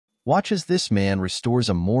Watch as this man restores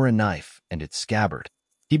a Mora knife and its scabbard.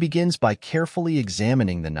 He begins by carefully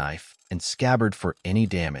examining the knife and scabbard for any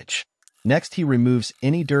damage. Next, he removes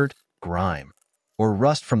any dirt, grime, or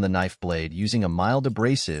rust from the knife blade using a mild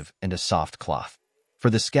abrasive and a soft cloth.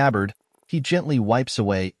 For the scabbard, he gently wipes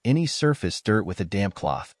away any surface dirt with a damp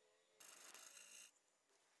cloth.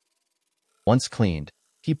 Once cleaned,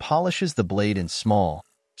 he polishes the blade in small,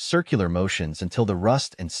 circular motions until the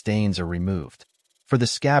rust and stains are removed. For the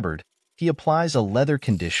scabbard, he applies a leather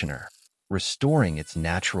conditioner, restoring its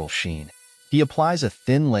natural sheen. He applies a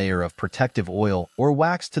thin layer of protective oil or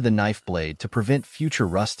wax to the knife blade to prevent future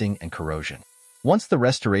rusting and corrosion. Once the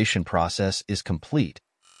restoration process is complete,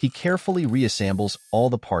 he carefully reassembles all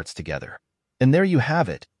the parts together. And there you have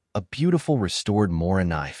it, a beautiful restored Mora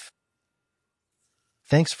knife.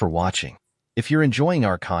 Thanks for watching. If you're enjoying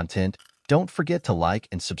our content, don't forget to like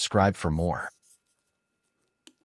and subscribe for more.